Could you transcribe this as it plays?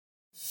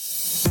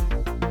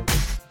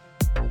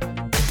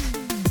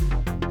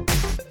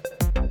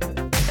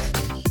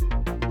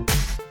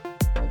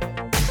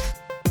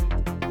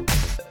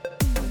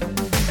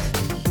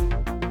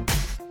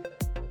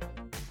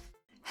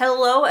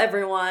Hello,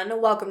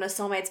 everyone. Welcome to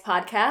Soulmates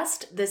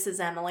Podcast. This is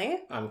Emily.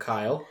 I'm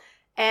Kyle.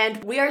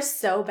 And we are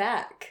so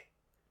back.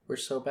 We're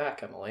so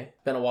back, Emily.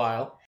 Been a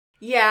while.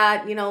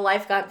 Yeah,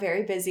 life got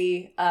very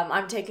busy.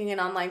 I'm taking an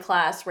online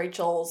class.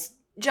 Rachel's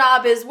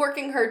job is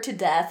working her to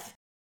death.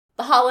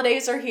 The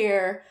holidays are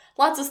here.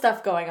 Lots of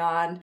stuff going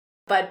on.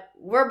 But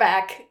we're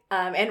back,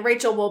 and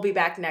Rachel will be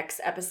back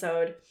next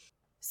episode.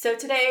 So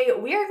today,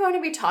 we are going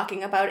to be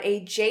talking about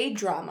a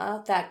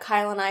J-drama that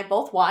Kyle and I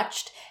both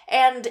watched,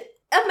 and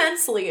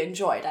immensely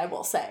enjoyed, I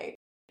will say.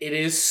 It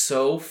is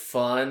so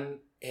fun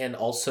and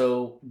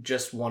also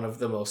just one of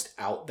the most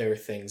out there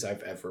things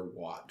I've ever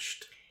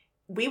watched.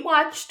 We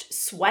watched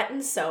Sweat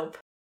and Soap,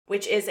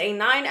 which is a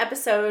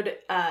 9-episode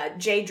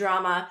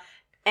J-drama,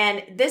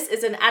 and this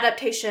is an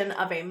adaptation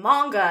of a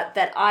manga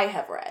that I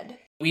have read.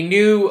 We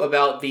knew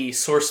about the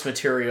source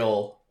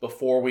material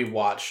before we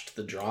watched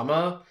the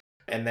drama,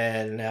 and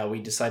then we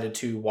decided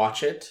to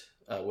watch it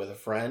with a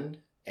friend,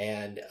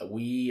 and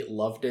we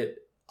loved it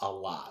a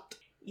lot.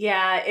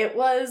 Yeah, it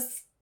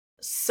was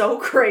so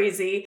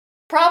crazy.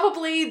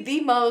 Probably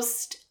the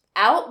most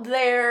out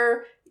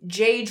there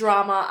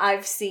J-drama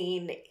I've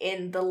seen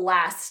in the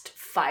last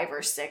 5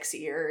 or 6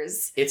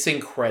 years. It's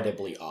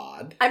incredibly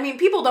odd. I mean,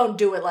 people don't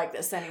do it like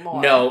this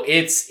anymore. No,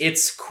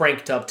 it's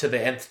cranked up to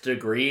the nth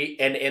degree,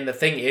 and the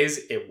thing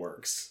is, it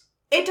works.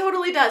 It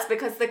totally does,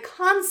 because the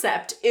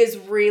concept is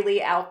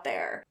really out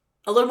there.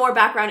 A little more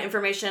background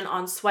information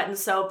on Sweat and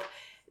Soap.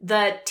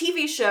 The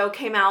TV show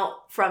came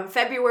out from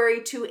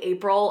February to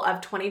April of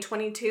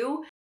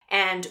 2022,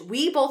 and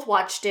we both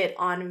watched it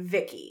on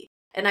Viki.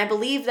 And I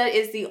believe that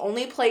is the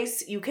only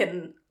place you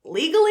can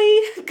legally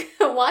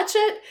watch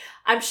it.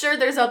 I'm sure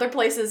there's other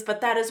places,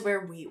 but that is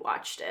where we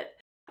watched it.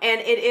 And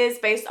it is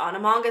based on a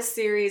manga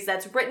series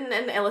that's written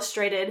and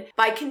illustrated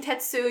by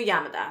Kintetsu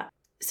Yamada.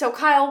 So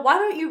Kyle, why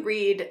don't you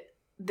read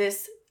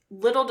this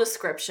little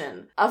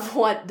description of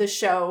what the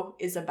show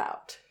is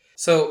about?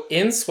 So,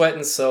 in Sweat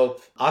and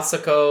Soap,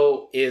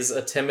 Asako is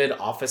a timid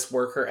office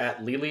worker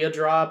at Lilia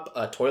Drop,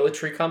 a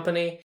toiletry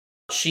company.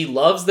 She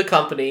loves the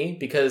company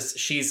because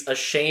she's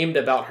ashamed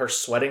about her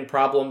sweating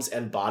problems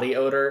and body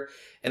odor,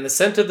 and the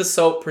scent of the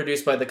soap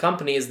produced by the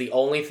company is the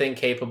only thing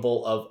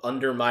capable of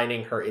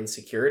undermining her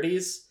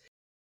insecurities.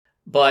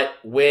 But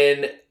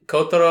when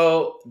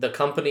Kotaro, the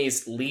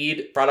company's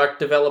lead product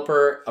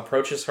developer,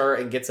 approaches her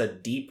and gets a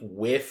deep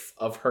whiff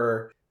of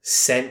her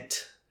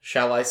scent,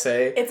 shall I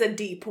say? It's a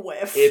deep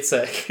whiff. He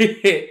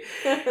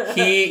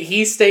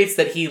states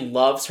that he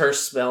loves her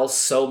smell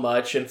so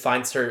much and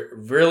finds her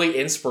really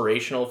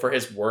inspirational for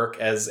his work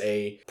as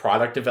a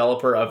product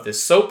developer of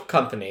this soap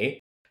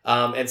company.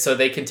 And so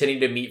they continue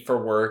to meet for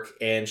work,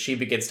 and she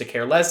begins to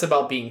care less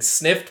about being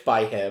sniffed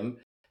by him,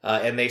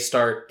 and they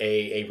start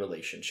a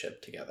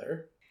relationship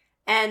together.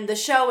 And the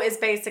show is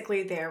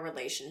basically their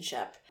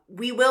relationship.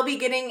 We will be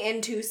getting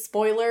into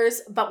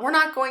spoilers, but we're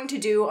not going to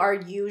do our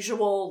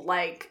usual,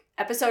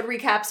 episode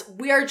recaps.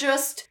 We are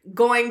just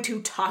going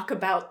to talk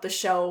about the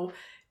show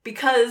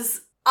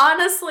because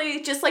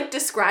honestly, just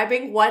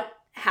describing what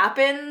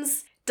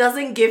happens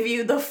doesn't give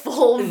you the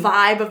full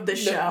vibe of the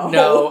show.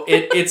 No,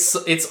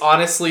 it's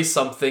honestly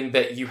something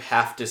that you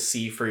have to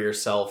see for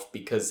yourself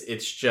because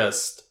it's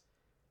just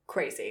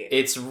crazy.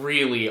 It's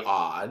really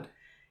odd.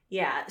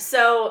 Yeah,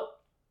 so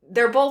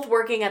they're both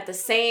working at the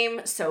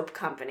same soap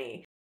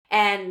company,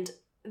 and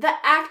the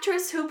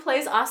actress who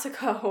plays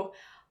Asako,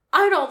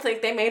 I don't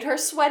think they made her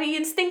sweaty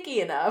and stinky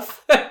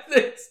enough.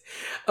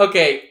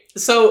 Okay,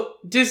 so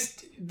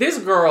just this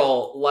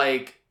girl,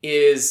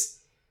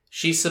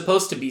 she's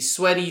supposed to be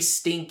sweaty,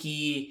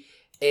 stinky,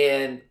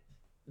 and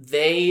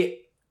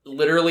they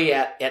literally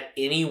at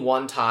any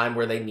one time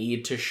where they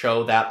need to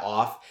show that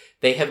off,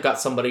 they have got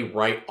somebody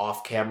right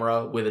off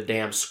camera with a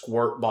damn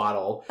squirt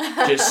bottle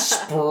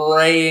just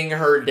spraying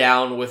her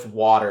down with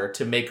water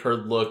to make her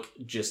look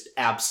just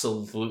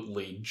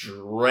absolutely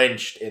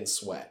drenched in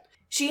sweat.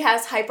 She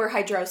has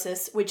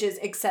hyperhidrosis, which is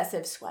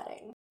excessive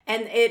sweating.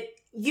 And it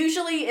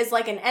usually is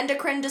an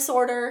endocrine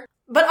disorder,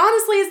 but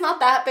honestly, it's not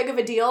that big of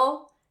a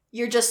deal.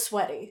 You're just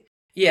sweaty.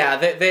 Yeah,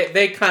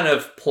 they kind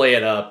of play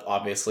it up,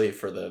 obviously,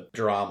 for the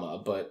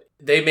drama, but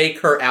they make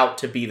her out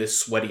to be the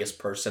sweatiest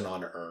person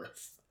on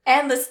Earth.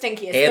 And the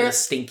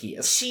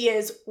stinkiest. She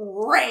is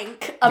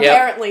rank,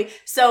 apparently. Yep.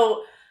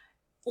 So,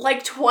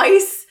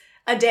 twice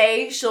a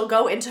day, she'll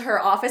go into her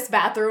office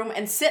bathroom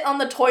and sit on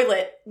the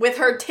toilet with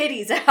her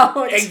titties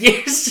out.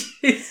 Yes.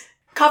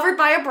 Covered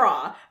by a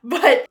bra.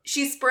 But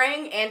she's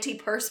spraying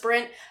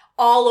antiperspirant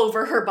all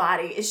over her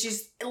body.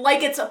 She's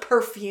it's a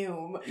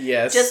perfume.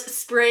 Yes. Just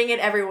spraying it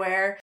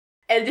everywhere.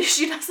 And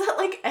she does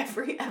that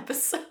every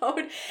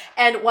episode.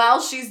 And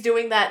while she's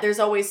doing that, there's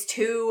always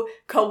 2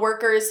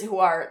 coworkers who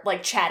are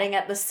chatting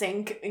at the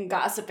sink and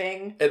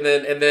gossiping. And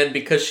then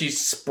because she's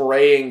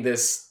spraying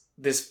this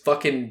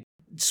fucking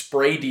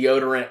spray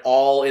deodorant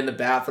all in the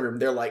bathroom,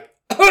 they're like,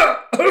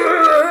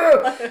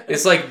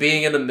 it's like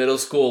being in the middle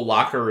school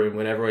locker room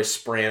when everybody's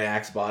spraying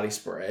Axe body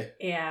spray.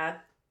 Yeah.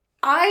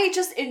 I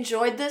just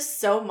enjoyed this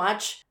so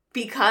much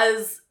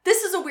because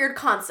this is a weird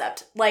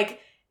concept.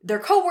 they're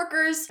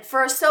co-workers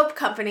for a soap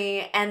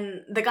company,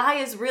 and the guy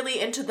is really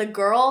into the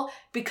girl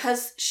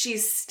because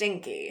she's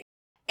stinky.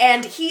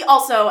 And he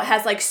also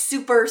has, like,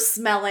 super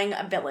smelling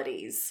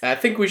abilities. I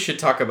think we should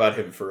talk about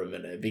him for a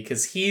minute,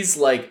 because he's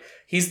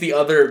the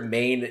other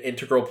main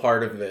integral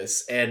part of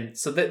this. And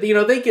so that,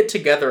 they get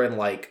together in,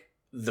 like,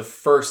 the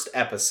first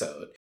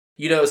episode.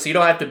 So you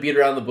don't have to beat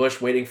around the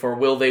bush waiting for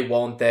will they,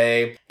 won't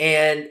they.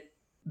 And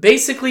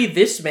basically,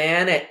 this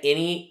man at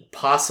any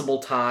possible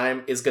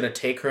time is going to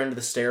take her into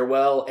the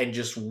stairwell and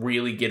just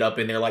really get up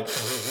in there like...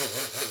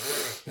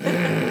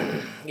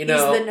 He's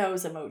the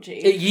nose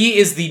emoji. He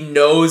is the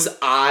nose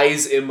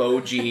eyes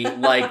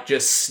emoji, like,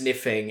 just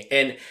sniffing.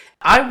 And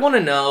I want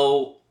to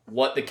know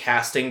what the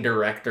casting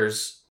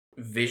director's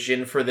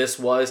vision for this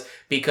was,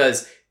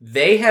 because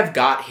they have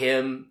got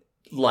him,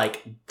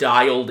 like,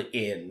 dialed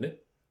in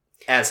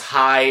as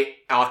high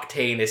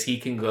octane as he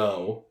can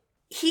go.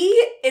 He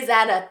is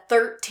at a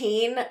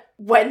 13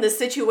 when the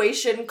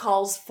situation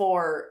calls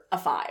for a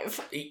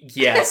 5.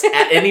 Yes,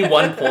 at any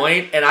one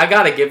point, and I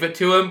gotta give it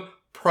to him,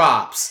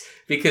 props,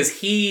 because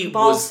he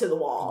balls was to the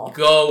wall,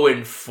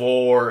 going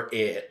for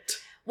it.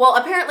 Well,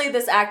 apparently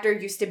this actor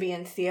used to be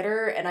in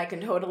theater, and I can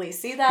totally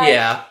see that.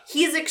 Yeah.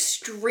 He's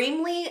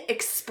extremely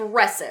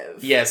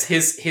expressive. Yes,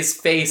 his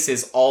face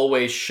is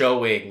always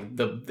showing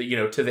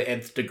the to the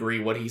nth degree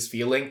what he's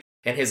feeling.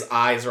 And his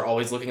eyes are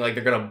always looking like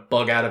they're gonna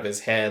bug out of his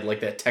head,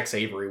 like that Tex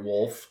Avery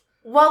wolf.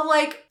 Well,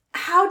 like,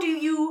 how do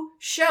you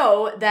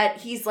show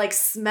that he's, like,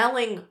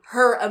 smelling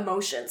her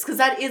emotions? Because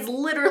that is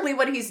literally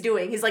what he's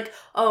doing. He's like,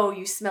 oh,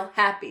 you smell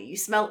happy, you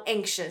smell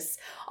anxious,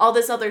 all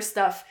this other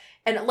stuff.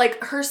 And,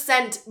 like, her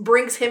scent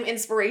brings him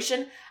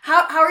inspiration.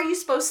 How are you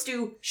supposed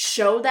to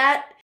show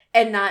that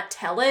and not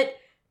tell it?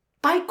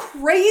 By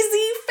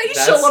crazy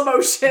facial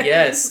emotions.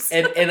 Yes,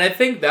 and I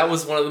think that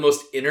was one of the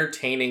most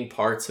entertaining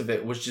parts of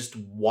it, was just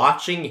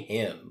watching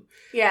him.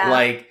 Yeah.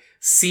 Like,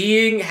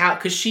 seeing how,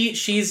 because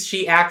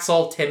she acts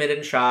all timid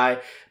and shy,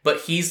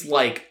 but he's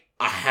like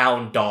a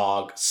hound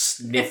dog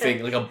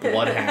sniffing like a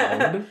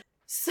bloodhound.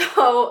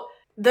 So,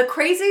 the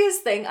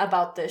craziest thing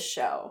about this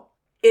show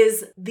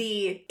is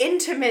the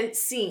intimate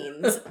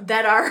scenes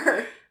that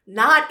are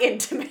not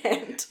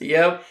intimate.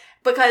 Yep.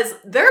 Because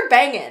they're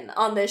banging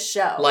on this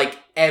show. Like,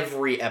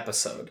 every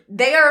episode.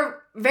 They are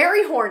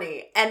very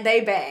horny, and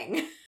they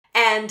bang.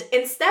 And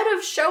instead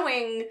of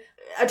showing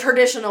a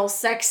traditional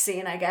sex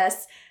scene, I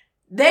guess,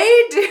 they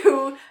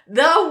do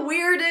the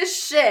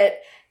weirdest shit.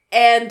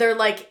 And they're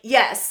like,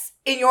 yes,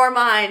 in your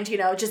mind,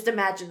 just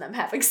imagine them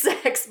having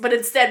sex. But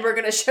instead, we're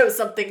going to show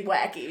something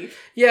wacky.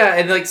 Yeah,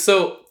 and, like,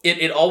 so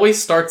it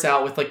always starts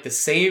out with, like, the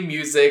same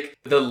music.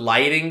 The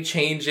lighting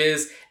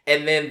changes.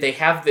 And then they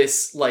have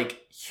this, like,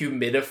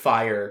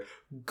 humidifier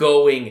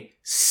going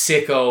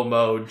sicko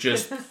mode,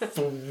 just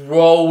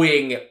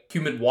throwing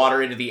humid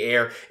water into the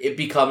air. It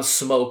becomes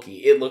smoky.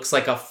 It looks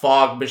like a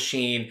fog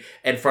machine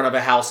in front of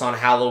a house on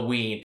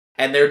Halloween.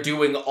 And they're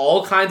doing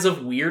all kinds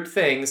of weird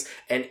things.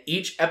 And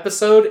each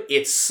episode,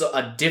 it's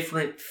a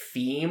different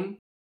theme.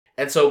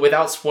 And so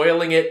without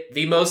spoiling it,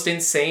 the most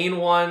insane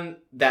one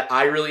that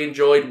I really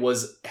enjoyed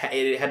was,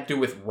 it had to do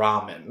with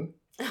ramen.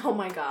 Oh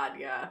my god,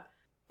 yeah.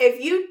 If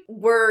you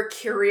were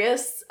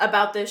curious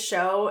about this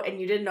show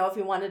and you didn't know if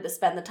you wanted to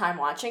spend the time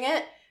watching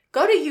it,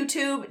 go to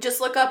YouTube,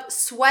 just look up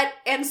Sweat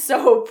and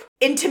Soap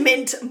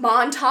Intimate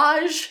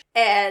Montage,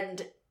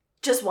 and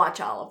just watch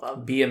all of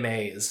them. Be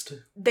amazed.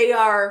 They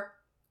are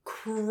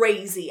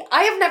crazy.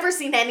 I have never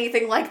seen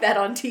anything like that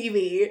on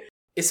TV.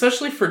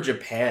 Especially for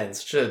Japan,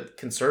 such a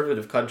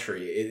conservative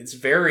country. It's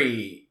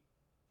very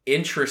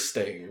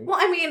interesting. Well,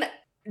 I mean,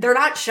 they're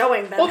not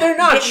showing them. Well, they're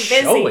not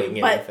showing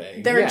anything.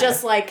 But they're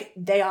just like,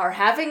 they are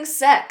having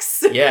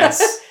sex.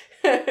 Yes.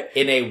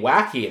 In a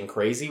wacky and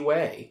crazy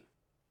way.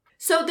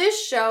 So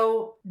this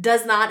show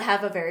does not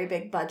have a very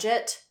big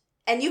budget.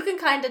 And you can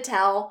kind of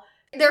tell.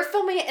 They're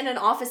filming it in an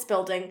office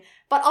building,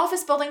 but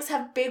office buildings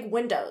have big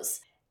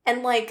windows.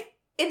 And, like,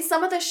 in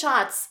some of the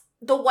shots,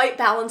 the white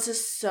balance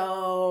is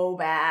so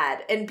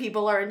bad and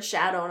people are in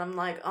shadow, and I'm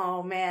like,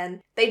 oh man,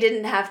 they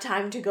didn't have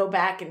time to go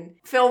back and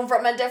film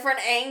from a different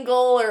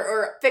angle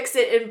or fix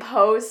it in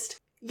post.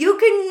 You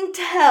can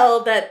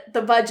tell that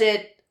the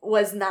budget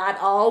was not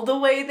all the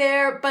way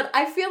there, but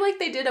I feel like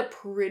they did a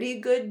pretty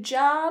good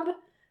job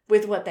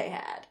with what they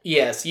had.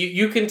 Yes,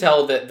 you can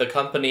tell that the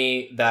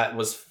company that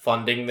was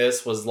funding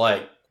this was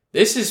like,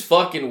 this is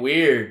fucking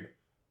weird.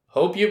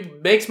 Hope you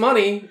makes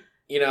money.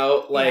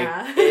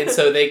 Yeah. And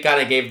so they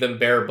kind of gave them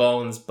bare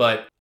bones,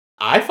 but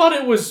I thought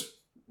it was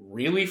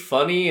really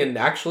funny and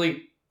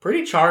actually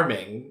pretty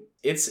charming.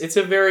 It's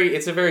a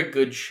very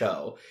good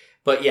show.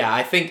 But yeah,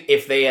 I think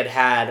if they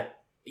had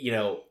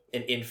an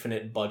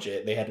infinite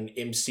budget, they had an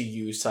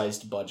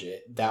MCU-sized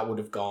budget, that would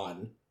have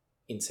gone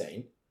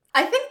insane.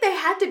 I think they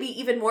had to be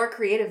even more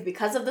creative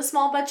because of the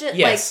small budget.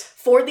 Yes. Like,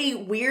 for the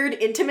weird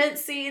intimate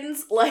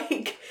scenes,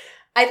 like,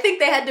 I think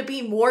they had to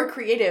be more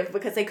creative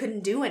because they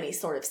couldn't do any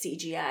sort of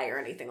CGI or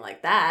anything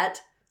like that.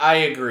 I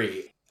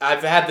agree.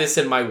 I've had this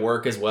in my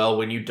work as well.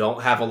 When you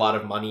don't have a lot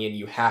of money and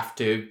you have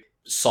to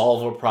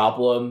solve a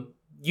problem,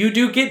 you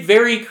do get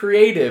very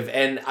creative,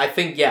 and I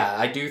think,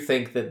 I do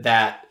think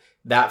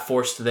that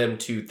forced them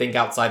to think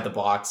outside the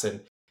box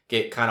and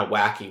get kind of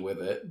wacky with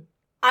it.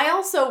 I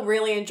also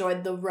really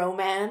enjoyed the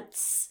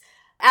romance.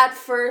 At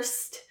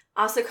first,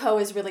 Asako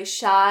is really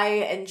shy,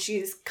 and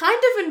she's kind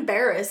of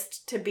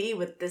embarrassed to be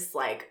with this,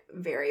 like,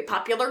 very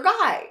popular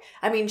guy.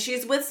 I mean,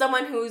 she's with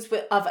someone who's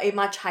of a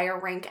much higher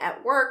rank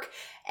at work,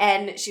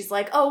 and she's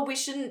like, oh, we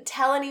shouldn't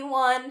tell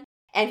anyone.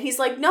 And he's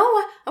like, no,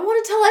 I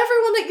want to tell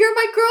everyone that you're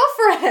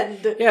my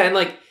girlfriend. Yeah, and,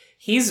 like,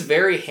 he's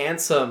very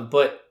handsome,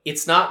 but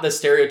it's not the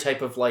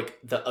stereotype of, like,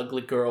 the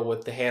ugly girl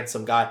with the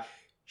handsome guy.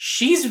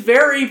 She's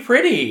very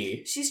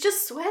pretty. She's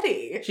just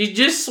sweaty. She's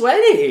just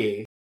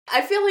sweaty.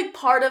 I feel like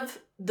part of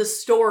the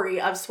story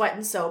of Sweat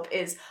and Soap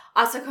is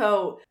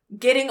Asako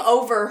getting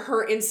over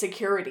her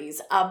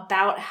insecurities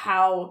about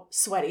how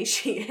sweaty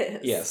she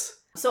is. Yes.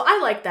 So I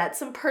like that.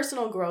 Some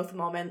personal growth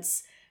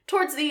moments.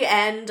 Towards the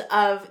end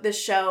of the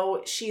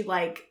show, she,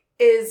 like,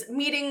 is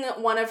meeting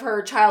one of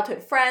her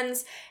childhood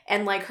friends,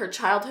 and, like, her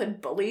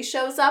childhood bully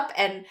shows up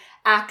and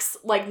acts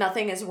like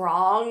nothing is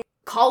wrong,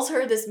 calls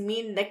her this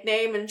mean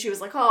nickname, and she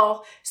was like,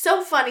 oh,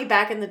 so funny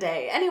back in the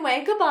day.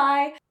 Anyway,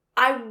 goodbye.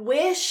 I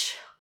wish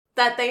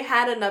that they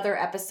had another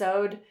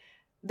episode.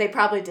 They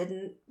probably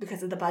didn't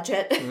because of the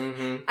budget.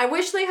 Mm-hmm. I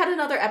wish they had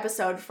another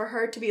episode for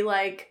her to be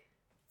like,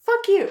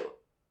 fuck you.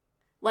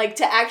 Like,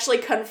 to actually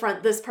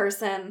confront this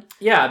person.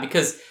 Yeah,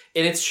 because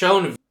it's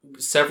shown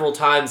several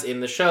times in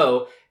the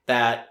show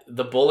that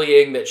the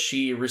bullying that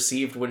she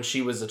received when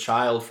she was a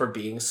child for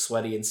being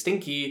sweaty and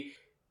stinky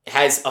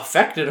has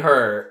affected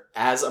her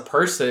as a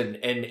person,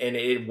 and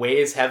it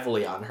weighs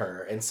heavily on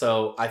her. And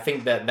so I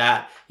think that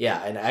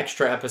an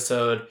extra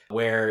episode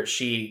where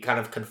she kind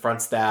of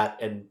confronts that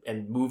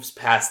and moves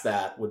past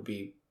that would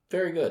be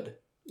very good.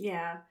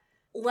 Yeah.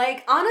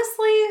 Like,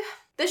 honestly,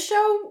 the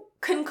show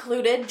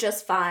concluded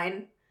just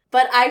fine,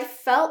 but I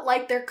felt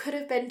like there could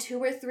have been 2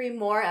 or 3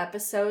 more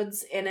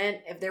episodes in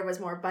it if there was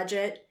more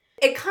budget.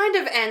 It kind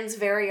of ends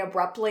very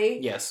abruptly.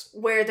 Yes.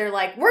 Where they're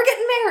like, we're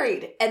getting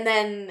married! And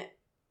then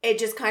it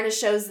just kind of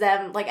shows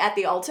them, like, at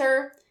the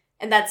altar,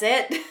 and that's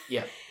it.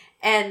 Yeah.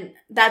 And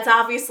that's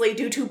obviously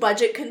due to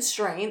budget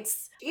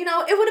constraints. You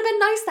know, it would have been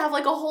nice to have,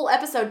 like, a whole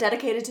episode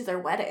dedicated to their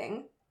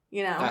wedding,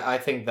 you know? I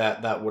think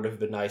that would have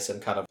been nice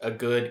and kind of a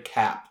good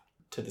cap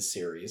to the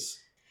series.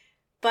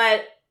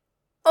 But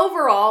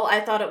overall,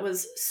 I thought it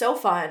was so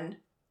fun.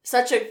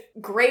 Such a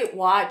great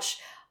watch.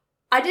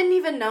 I didn't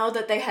even know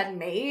that they had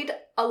made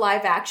a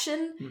live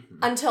action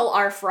until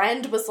our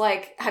friend was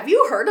like, have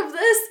you heard of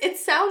this? It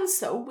sounds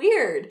so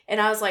weird.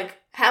 And I was like,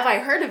 have I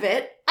heard of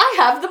it? I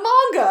have the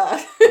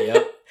manga.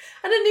 Yep.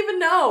 I didn't even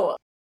know.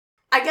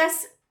 I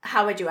guess,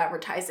 how would you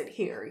advertise it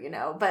here, you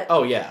know? But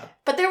oh, yeah.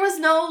 But there was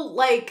no,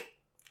 like,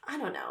 I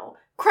don't know.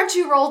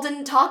 Crunchyroll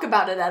didn't talk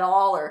about it at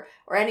all, or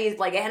any,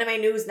 like, Anime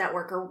News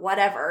Network or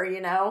whatever,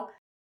 you know?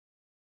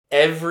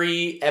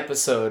 Every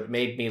episode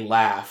made me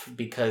laugh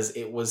because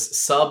it was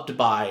subbed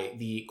by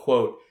the,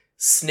 quote,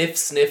 sniff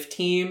sniff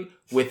team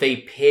with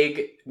a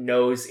pig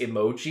nose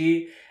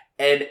emoji.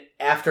 And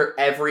after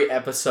every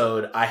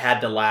episode, I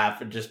had to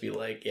laugh and just be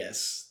like,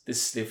 yes,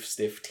 this sniff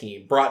sniff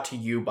team brought to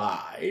you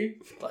by,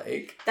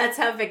 like... That's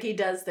how Vicky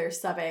does their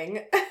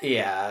subbing.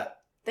 Yeah.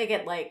 They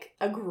get, like,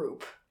 a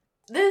group.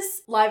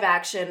 This live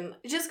action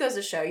just goes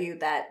to show you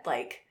that,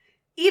 like,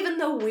 even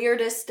the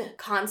weirdest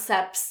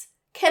concepts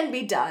can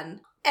be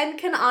done. And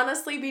can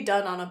honestly be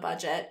done on a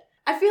budget.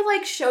 I feel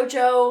like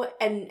shoujo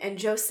and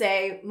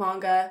josei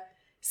manga,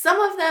 some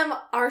of them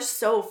are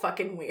so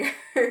fucking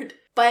weird.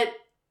 But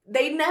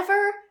they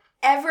never,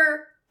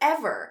 ever,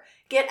 ever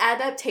get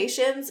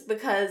adaptations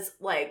because,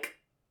 like,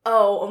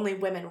 oh, only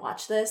women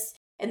watch this,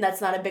 and that's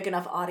not a big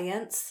enough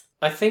audience.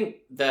 I think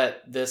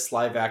that this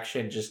live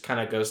action just kind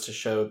of goes to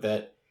show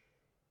that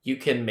you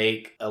can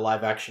make a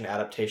live action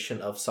adaptation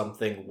of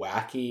something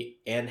wacky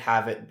and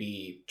have it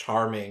be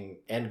charming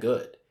and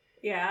good.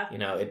 Yeah. You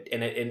know,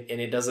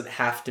 it doesn't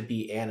have to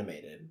be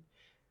animated.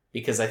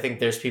 Because I think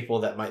there's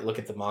people that might look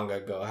at the manga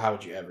and go, how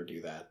would you ever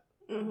do that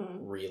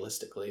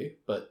realistically?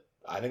 But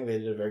I think they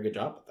did a very good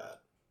job with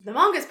that. The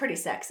manga's pretty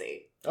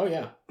sexy. Oh,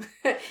 yeah.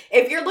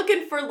 If you're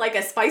looking for, like,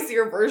 a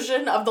spicier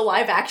version of the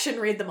live action,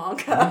 read the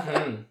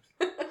manga.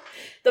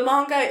 The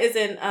manga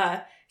isn't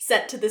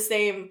set to the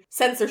same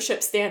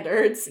censorship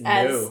standards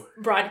as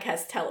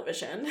broadcast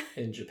television.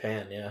 In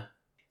Japan, yeah.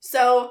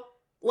 So,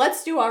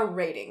 let's do our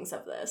ratings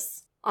of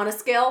this. On a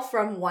scale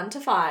from 1 to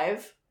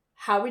 5,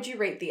 how would you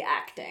rate the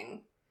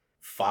acting?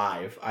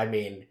 5. I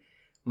mean,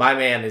 my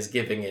man is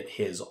giving it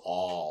his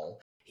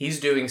all. He's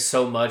doing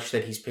so much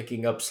that he's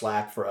picking up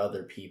slack for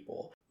other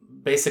people.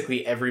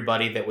 Basically,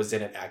 everybody that was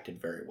in it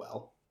acted very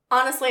well.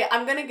 Honestly,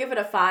 I'm going to give it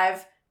a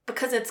 5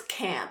 because it's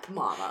camp,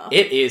 mama.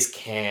 It is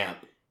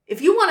camp.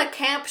 If you want a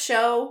camp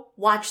show,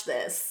 watch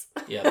this.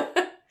 Yep.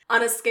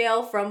 On a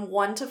scale from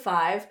 1 to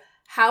 5,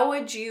 how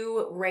would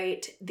you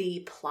rate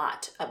the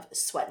plot of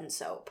Sweat and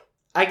Soap?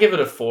 I give it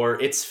a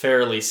 4. It's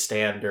fairly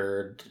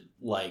standard,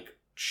 like,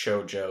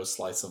 shoujo,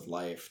 slice of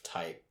life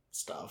type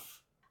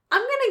stuff. I'm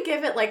gonna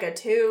give it, like, a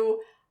 2.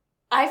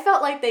 I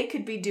felt like they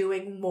could be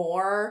doing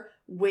more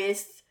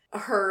with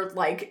her,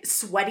 like,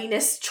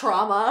 sweatiness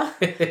trauma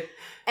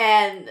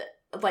and,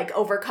 like,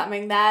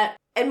 overcoming that.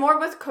 And more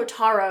with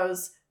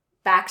Kotaro's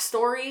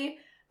backstory,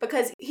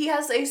 because he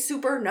has a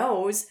super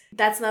nose.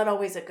 That's not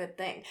always a good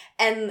thing.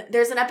 And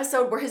there's an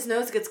episode where his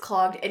nose gets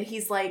clogged and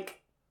he's,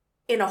 like,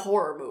 in a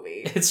horror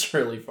movie. It's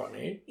really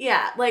funny.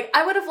 Yeah, like,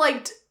 I would have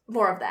liked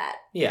more of that.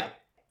 Yeah.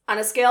 On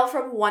a scale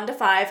from 1 to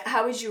 5,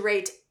 how would you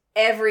rate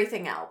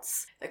everything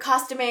else? The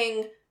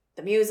costuming,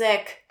 the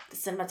music, the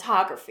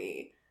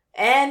cinematography,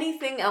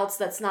 anything else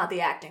that's not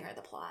the acting or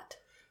the plot?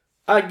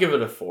 I'd give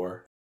it a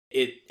 4.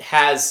 It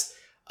has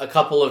a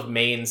couple of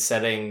main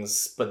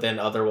settings, but then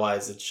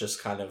otherwise it's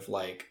just kind of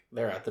like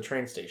they're at the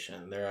train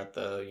station, they're at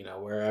the,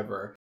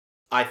 wherever.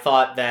 I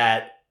thought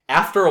that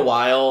after a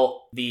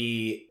while,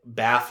 the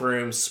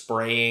bathroom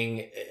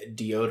spraying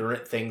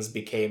deodorant things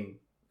became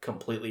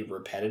completely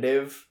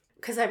repetitive.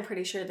 Because I'm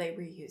pretty sure they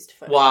reused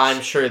footage. Well,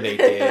 I'm sure they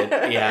did,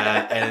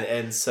 yeah.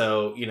 And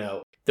so,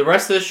 the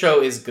rest of the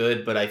show is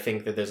good, but I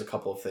think that there's a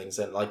couple of things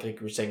that, like you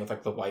were saying with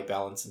like the white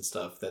balance and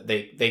stuff, that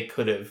they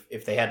could have,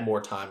 if they had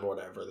more time or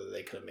whatever, that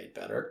they could have made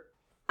better.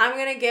 I'm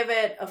going to give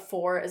it a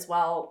 4 as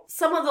well.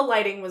 Some of the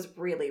lighting was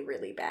really,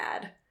 really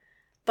bad.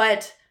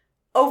 But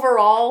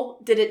overall,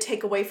 did it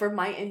take away from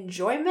my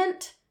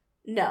enjoyment?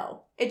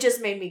 No. It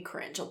just made me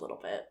cringe a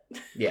little bit.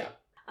 Yeah.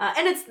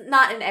 And it's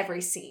not in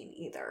every scene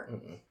either.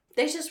 Mm-mm.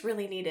 They just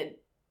really needed,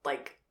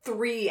 like,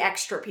 3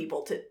 extra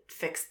people to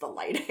fix the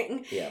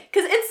lighting. Yeah.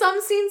 Because in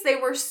some scenes, they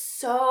were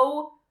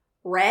so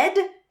red.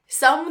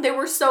 Some, they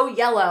were so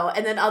yellow.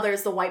 And then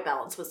others, the white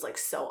balance was, like,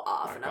 so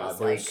off. And I was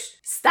like,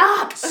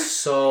 stop!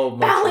 So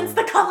much balance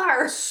the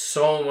color!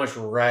 So much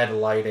red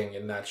lighting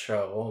in that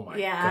show. Oh my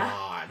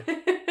god.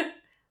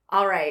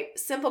 All right.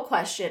 Simple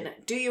question.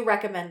 Do you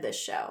recommend this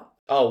show?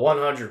 Oh,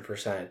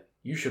 100%.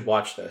 You should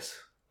watch this.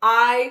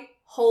 I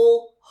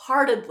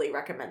wholeheartedly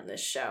recommend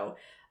this show.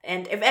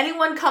 And if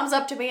anyone comes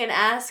up to me and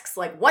asks,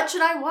 like, what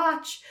should I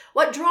watch?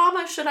 What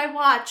drama should I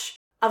watch?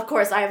 Of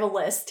course, I have a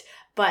list,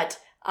 but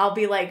I'll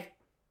be like,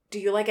 do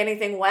you like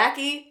anything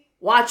wacky?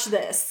 Watch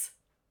this.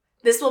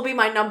 This will be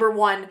my number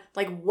 1,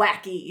 like,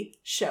 wacky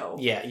show.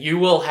 Yeah, you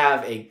will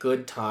have a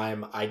good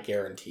time, I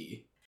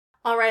guarantee.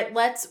 All right,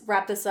 let's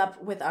wrap this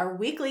up with our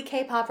weekly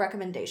K-pop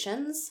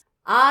recommendations.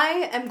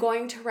 I am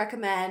going to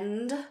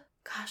recommend...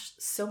 Gosh,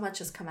 so much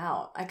has come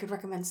out. I could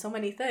recommend so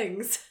many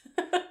things.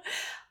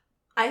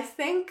 I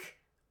think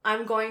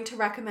I'm going to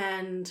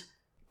recommend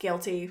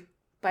Guilty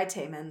by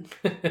Taemin.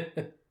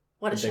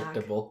 What a shock.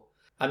 Predictable.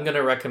 I'm going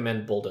to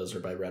recommend Bulldozer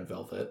by Red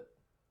Velvet.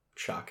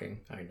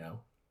 Shocking, I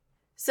know.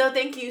 So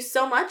thank you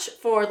so much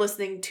for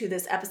listening to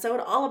this episode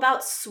all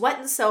about Sweat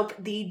and Soap,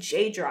 the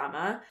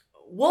J-drama.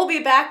 We'll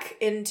be back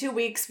in 2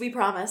 weeks, we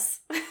promise.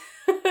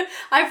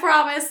 I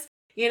promise.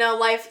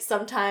 Life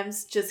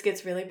sometimes just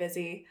gets really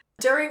busy.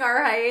 During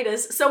our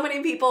hiatus, so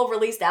many people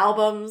released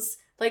albums,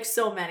 like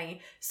so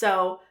many.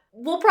 So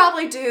we'll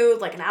probably do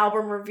like an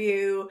album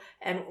review,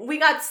 and we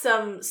got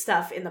some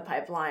stuff in the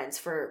pipelines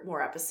for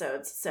more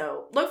episodes.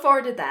 So look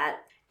forward to that.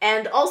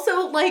 And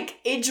also, like,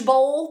 Idge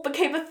Bowl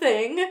became a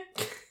thing.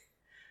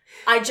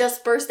 I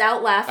just burst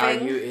out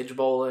laughing. Are you Idge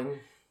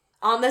Bowling?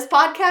 On this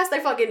podcast, I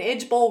fucking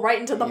Idge Bowl right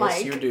into the mic.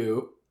 Yes, you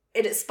do.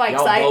 It spikes.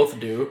 Y'all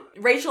both do.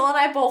 Rachel and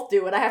I both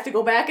do, and I have to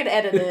go back and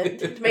edit it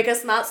to make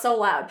us not so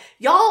loud.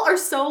 Y'all are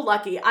so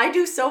lucky. I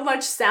do so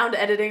much sound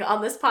editing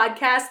on this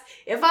podcast.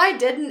 If I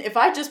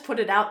just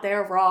put it out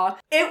there raw,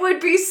 it would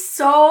be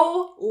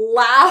so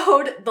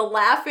loud. The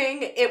laughing,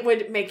 it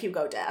would make you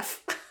go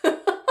deaf.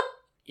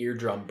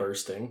 Eardrum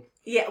bursting.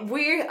 Yeah,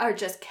 we are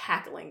just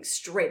cackling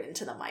straight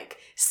into the mic,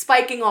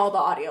 spiking all the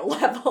audio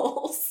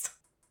levels.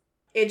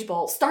 Idge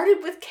Bowl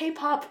started with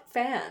K-pop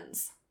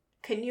fans.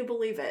 Can you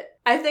believe it?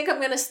 I think I'm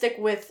going to stick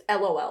with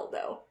LOL,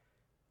 though.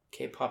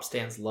 K-pop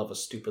stans love a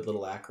stupid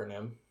little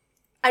acronym.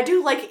 I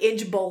do like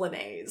Idge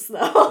Bolognese, though.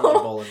 Idge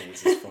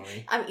Bolognese is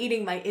funny. I'm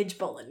eating my Idge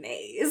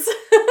Bolognese.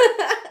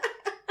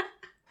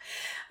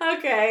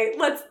 Okay,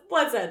 let's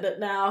end it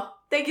now.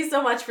 Thank you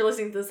so much for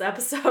listening to this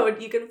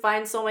episode. You can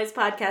find Soulmates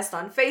Podcast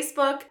on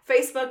Facebook,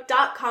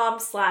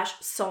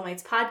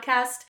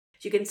 facebook.com/soulmatespodcast.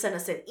 You can send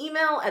us an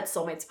email at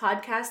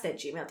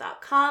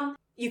soulmatespodcast@gmail.com.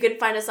 You can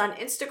find us on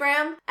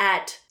Instagram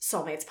at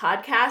Soulmates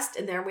Podcast,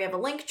 and there we have a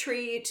link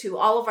tree to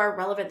all of our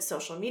relevant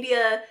social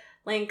media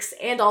links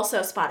and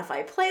also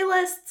Spotify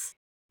playlists.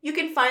 You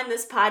can find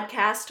this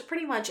podcast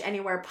pretty much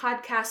anywhere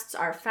podcasts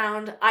are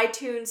found: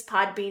 iTunes,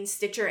 Podbean,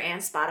 Stitcher,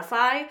 and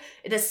Spotify,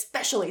 and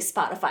especially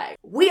Spotify.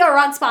 We are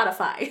on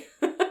Spotify.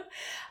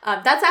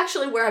 That's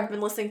actually where I've been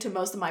listening to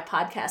most of my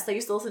podcasts. I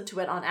used to listen to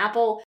it on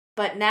Apple,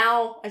 but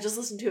now I just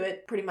listen to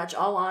it pretty much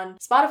all on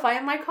Spotify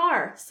in my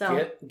car.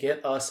 So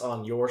get us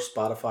on your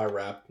Spotify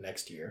Wrapped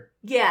next year.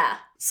 Yeah,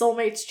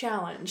 Soulmates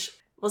Challenge.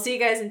 We'll see you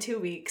guys in 2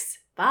 weeks.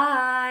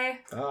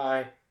 Bye.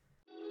 Bye.